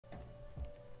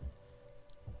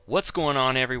What's going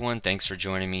on, everyone? Thanks for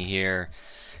joining me here.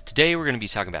 Today we're going to be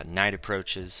talking about night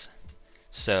approaches.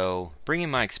 So,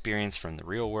 bringing my experience from the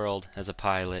real world as a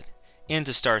pilot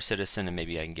into Star Citizen, and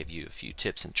maybe I can give you a few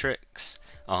tips and tricks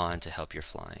on to help your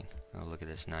flying. Oh, look at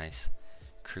this nice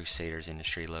Crusaders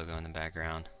Industry logo in the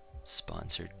background.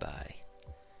 Sponsored by.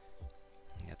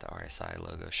 You got the RSI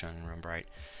logo shining real bright.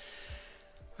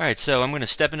 Alright, so I'm going to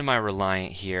step into my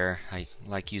Reliant here. I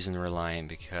like using the Reliant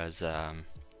because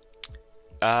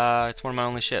it's one of my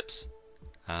only ships.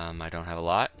 I don't have a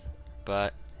lot,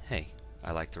 but hey,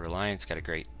 I like the Reliant. It's got a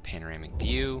great panoramic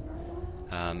view,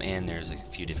 and there's a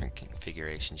few different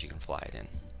configurations you can fly it in.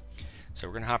 So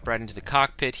we're going to hop right into the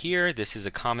cockpit here. This is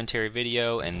a commentary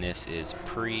video, and this is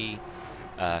pre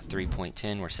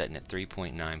 3.10. We're setting at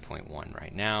 3.9.1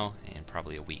 right now, and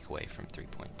probably a week away from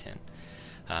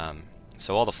 3.10.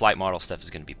 So all the flight model stuff is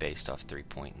going to be based off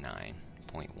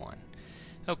 3.9.1.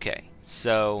 Okay,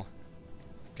 so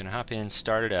going to hop in,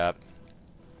 start it up,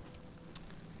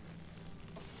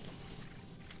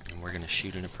 and we're going to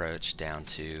shoot an approach down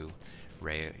to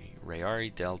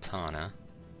Rayari Deltana.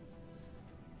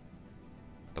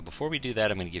 But before we do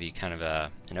that, I'm going to give you kind of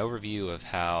an overview of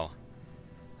how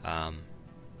the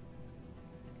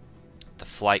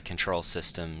flight control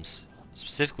systems,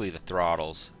 specifically the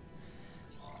throttles,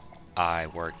 I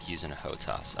work using a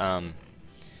HOTAS.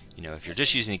 You know, if you're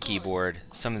just using a keyboard,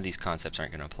 some of these concepts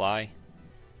aren't going to apply.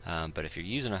 But if you're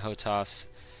using a HOTAS,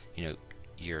 you know,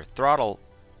 your throttle,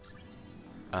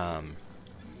 so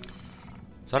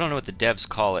I don't know what the devs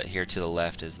call it here to the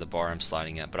left as the bar I'm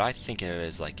sliding up, but I think of it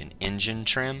as like an engine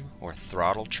trim or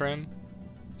throttle trim.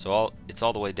 So it's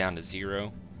all the way down to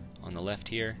 0 on the left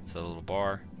here. It's a little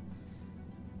bar.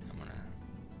 I'm going to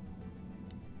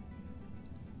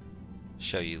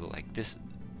show you like this.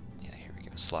 Yeah, here we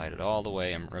go. Slide it all the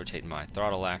way. I'm rotating my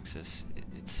throttle axis.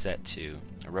 It's set to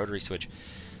a rotary switch.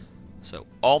 So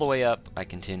all the way up, I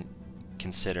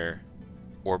consider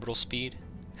orbital speed.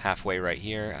 Halfway right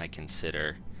here, I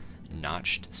consider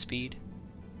notched speed.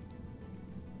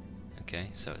 Okay,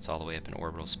 so it's all the way up in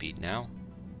orbital speed now.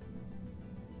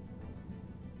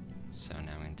 So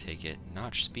now I'm going to take it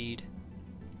notch speed,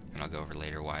 and I'll go over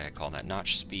later why I call that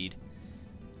notch speed,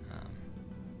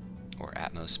 or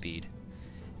Atmos speed.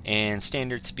 And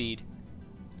standard speed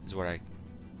is what I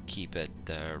keep at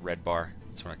the red bar.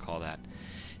 That's what I call that.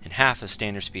 And half of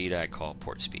standard speed I call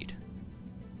port speed.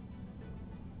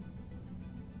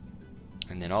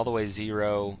 And then all the way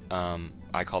 0,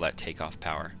 I call that takeoff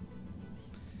power.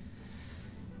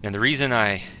 And the reason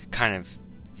I kind of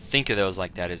think of those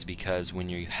like that is because when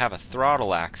you have a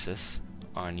throttle axis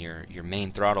on your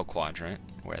main throttle quadrant,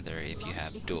 whether if you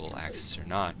have dual axis or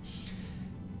not,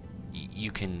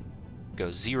 you can go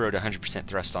 0 to 100%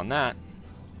 thrust on that,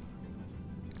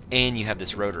 and you have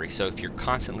this rotary. So if you're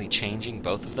constantly changing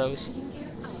both of those,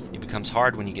 it becomes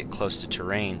hard when you get close to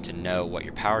terrain to know what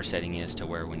your power setting is, to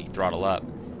where when you throttle up,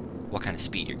 what kind of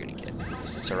speed you're going to get.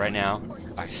 So right now,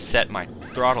 I set my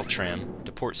throttle trim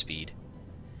to port speed,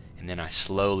 and then I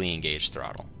slowly engage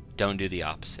throttle. Don't do the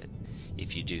opposite.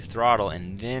 If you do throttle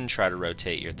and then try to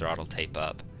rotate your throttle tape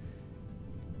up,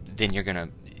 then you're going to,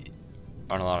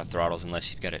 on a lot of throttles,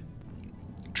 unless you've got it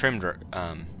trimmed or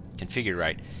configured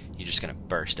right, you're just going to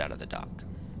burst out of the dock.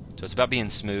 So it's about being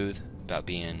smooth, about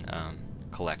being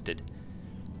collected.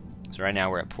 So right now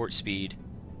we're at port speed.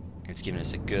 It's giving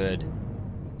us a good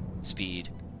speed.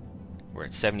 We're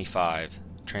at 75.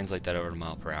 Translate that over to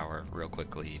mile per hour real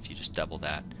quickly. If you just double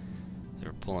that, so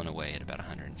we're pulling away at about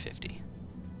 150.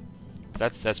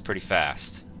 That's pretty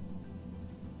fast.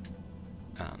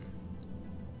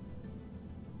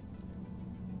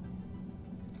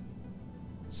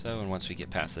 And once we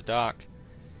get past the dock,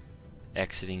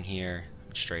 exiting here,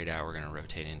 straight out, we're going to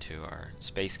rotate into our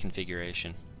space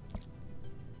configuration.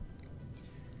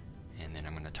 And then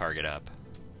I'm going to target up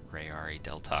Rayari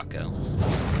Deltana.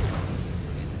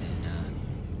 And then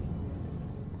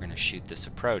we're going to shoot this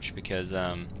approach because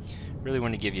really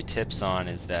want to give you tips on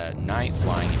is that night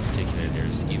flying in particular,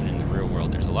 there's, even in the real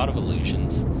world, there's a lot of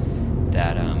illusions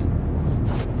that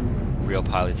real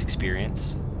pilots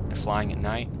experience flying at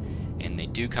night, and they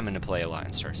do come into play a lot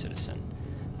in Star Citizen.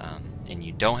 And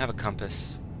you don't have a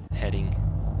compass heading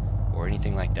or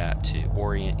anything like that to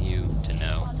orient you to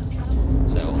know.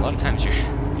 So a lot of times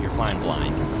you're flying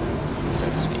blind, so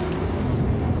to speak.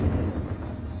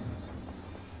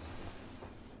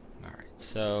 Alright,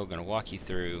 so I'm going to walk you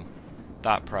through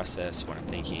thought process, what I'm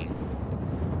thinking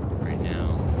right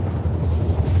now.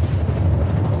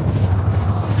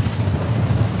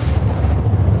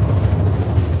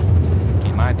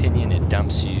 In my opinion, it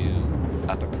dumps you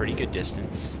up a pretty good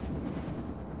distance.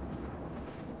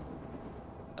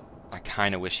 I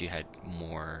kind of wish you had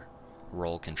more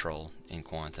roll control in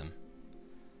Quantum,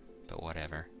 but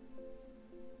whatever.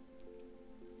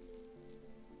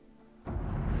 So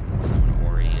I'm going to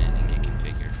orient and get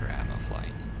configured for Atmo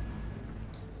flight.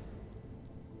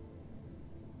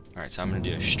 Alright, so I'm going to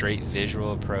do a straight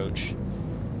visual approach.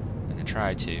 I'm going to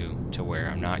try to where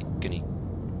I'm not going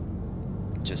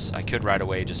to just, I could right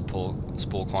away just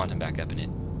spool Quantum back up and it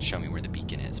show me where the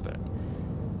beacon is, but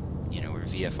you know, we're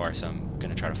VFR, so I'm going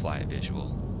to try to fly a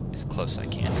visual as close as I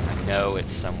can. I know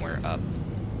it's somewhere up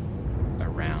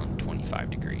around 25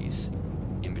 degrees,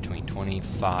 in between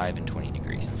 25 and 20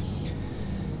 degrees.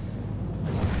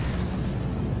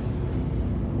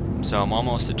 So I'm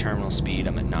almost at terminal speed.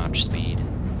 I'm at notch speed.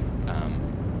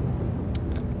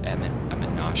 I'm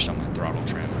at notched on my throttle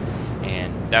trim,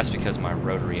 and that's because my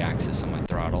rotary axis on my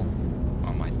throttle,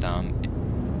 on my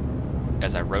thumb,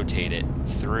 as I rotate it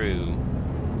through,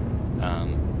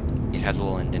 it has a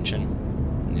little indentation,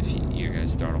 and if your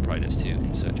guys' throttle probably does too,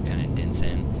 so it kind of indents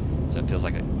in, so it feels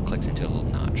like it clicks into a little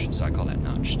notch, so I call that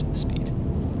notched speed.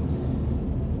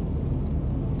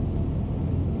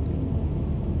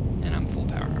 And I'm full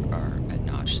power, or at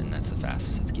notched, and that's the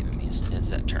fastest it's given me is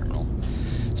that terminal.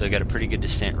 So I got a pretty good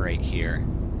descent rate here.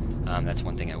 That's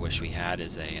one thing I wish we had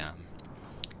is a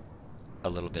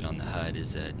little bit on the HUD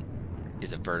is a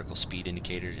vertical speed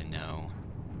indicator to know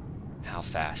how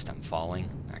fast I'm falling.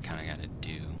 I kind of got to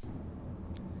do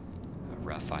a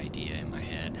rough idea in my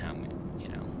head how many, you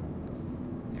know,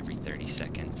 every 30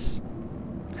 seconds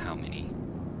how many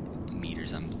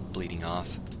meters I'm bleeding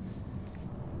off.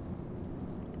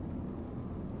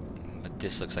 But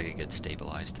this looks like a good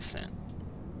stabilized descent.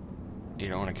 You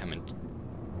don't want to come in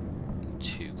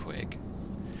too quick.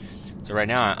 So right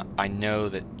now I know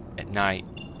that at night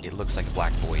it looks like a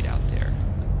black void out there.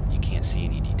 You can't see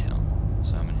any detail.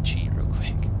 So I'm going to cheat real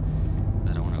quick.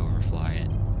 I don't want to overfly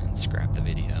it and scrap the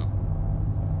video.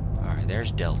 Alright,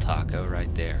 there's Del Taco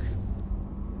right there.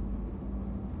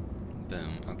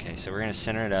 Boom. Okay, so we're going to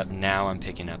center it up. Now I'm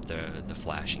picking up the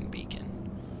flashing beacon.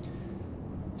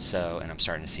 So, and I'm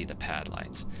starting to see the pad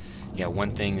lights. Yeah,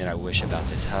 one thing that I wish about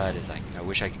this HUD is I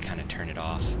wish I could kind of turn it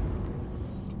off.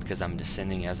 Because I'm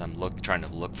descending as I'm trying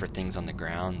to look for things on the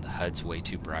ground, the HUD's way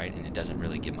too bright and it doesn't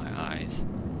really give my eyes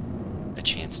a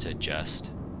chance to adjust,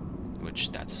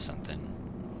 which that's something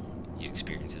you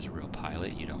experience as a real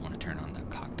pilot. You don't want to turn on the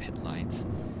cockpit lights.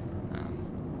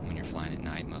 When you're flying at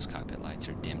night, most cockpit lights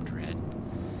are dimmed red.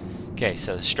 Okay,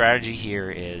 so the strategy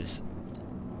here is,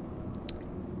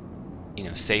 you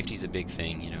know, safety's a big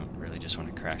thing. You don't really just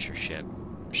want to crash your ship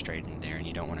straight in there, and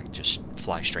you don't want to just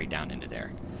fly straight down into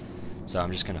there. So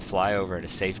I'm just going to fly over at a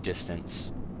safe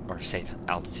distance or safe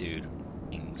altitude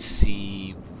and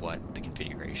see what the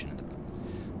configuration of the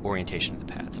orientation of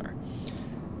the pads are.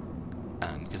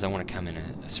 Because I want to come in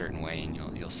a certain way,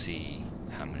 and you'll see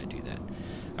how I'm going to do that.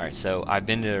 Alright, so I've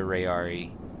been to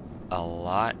Rayari a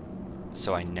lot,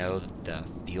 so I know that the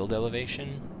field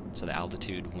elevation, so the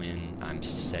altitude when I'm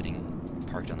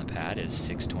parked on the pad is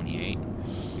 628,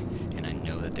 and I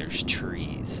know that there's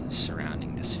trees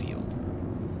surrounding this field.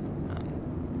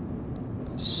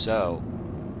 So,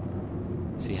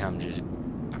 see how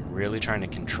I'm really trying to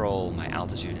control my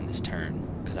altitude in this turn,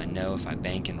 because I know if I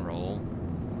bank and roll,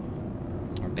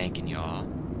 or bank and yaw,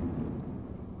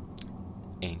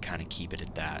 and kind of keep it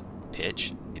at that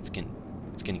pitch, it's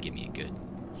gonna give me a good,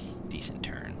 decent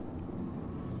turn.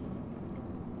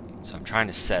 So I'm trying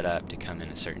to set up to come in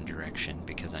a certain direction,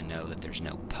 because I know that there's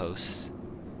no posts,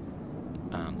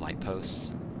 light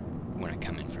posts, when I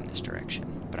come in from this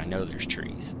direction, but I know there's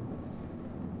trees.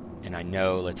 And I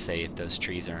know, let's say, if those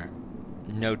trees are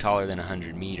no taller than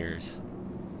 100 meters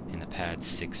and the pad's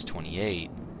 628,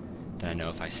 then I know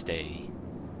if I stay,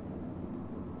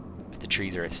 if the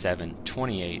trees are at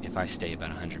 728, if I stay about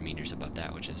 100 meters above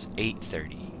that, which is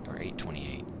 830 or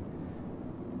 828,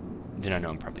 then I know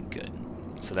I'm probably good.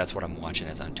 So that's what I'm watching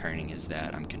as I'm turning, is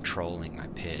that I'm controlling my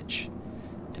pitch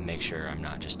to make sure I'm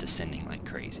not just descending like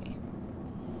crazy.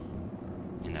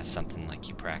 And that's something like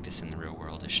you practice in the real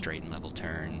world, is straight and level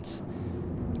turns,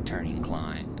 turning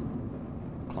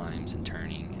climbs and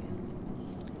turning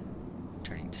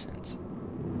descents.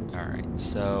 Alright,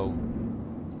 so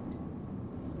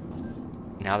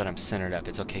now that I'm centered up,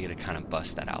 it's okay to kind of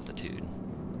bust that altitude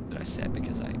that I set,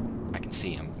 because I can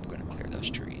see I'm going to clear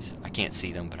those trees. I can't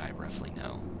see them, but I roughly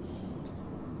know,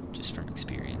 just from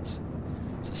experience.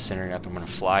 So centered up, I'm going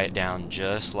to fly it down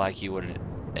just like you would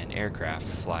an aircraft,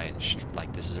 fly it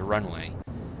like this is a runway,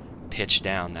 pitch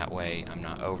down, that way I'm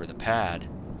not over the pad,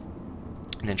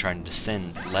 and then trying to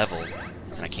descend level,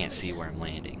 and I can't see where I'm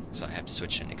landing, so I have to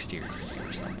switch to an exterior view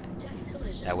or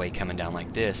something. That way, coming down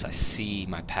like this, I see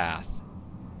my path.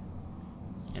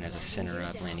 And as I center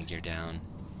up, landing gear down,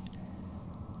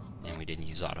 and we didn't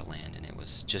use auto land, and it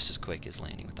was just as quick as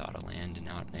landing with auto land,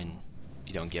 and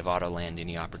you don't give auto land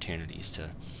any opportunities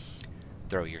to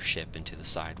throw your ship into the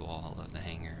sidewall of the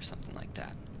hangar or something like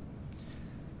that.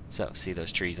 So, see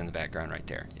those trees in the background right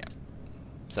there? Yeah.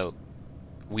 So,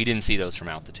 we didn't see those from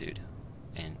altitude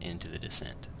and into the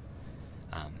descent.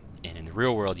 And in the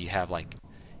real world, you have, like,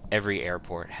 every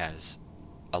airport has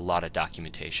a lot of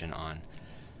documentation on,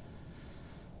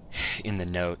 in the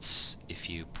notes, if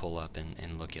you pull up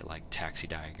and look at, like, taxi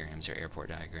diagrams or airport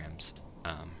diagrams,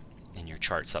 in your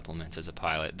chart supplements as a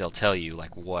pilot, they'll tell you,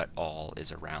 like, what all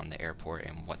is around the airport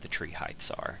and what the tree heights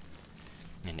are.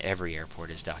 And every airport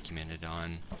is documented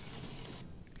on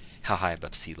how high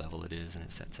above sea level it is, and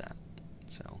it sets at.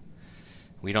 So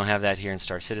we don't have that here in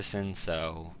Star Citizen,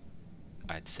 so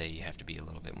I'd say you have to be a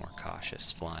little bit more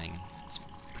cautious flying,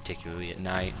 particularly at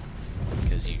night,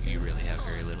 because you really have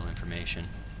very little information.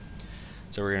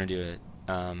 So we're going to do it.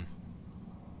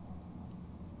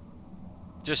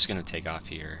 Just going to take off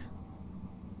here,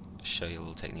 show you a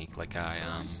little technique. Like, I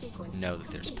know that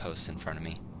there's posts in front of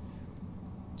me,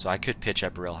 so I could pitch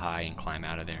up real high and climb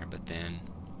out of there, but then,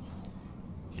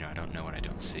 you know, I don't know what I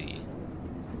don't see.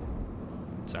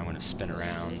 So I'm going to spin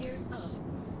around,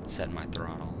 set my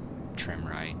throttle, trim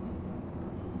right,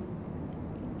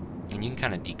 and you can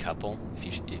kind of decouple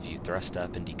if you thrust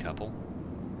up and decouple.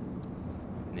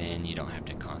 Then you don't have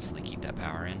to constantly keep that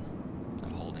power in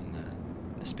of holding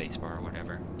the space bar or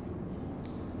whatever.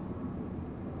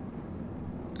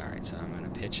 Alright, so I'm going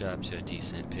to pitch up to a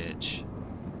decent pitch,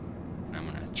 and I'm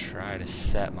going to try to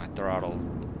set my throttle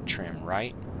trim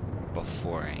right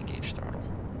before I engage throttle,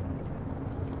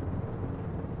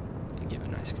 and give a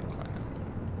nice good climb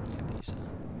out. Got these.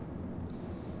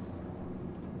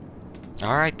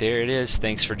 Alright, there it is.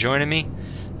 Thanks for joining me.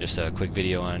 Just a quick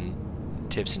video on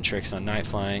tips and tricks on night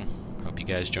flying. Hope you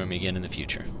guys join me again in the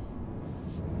future.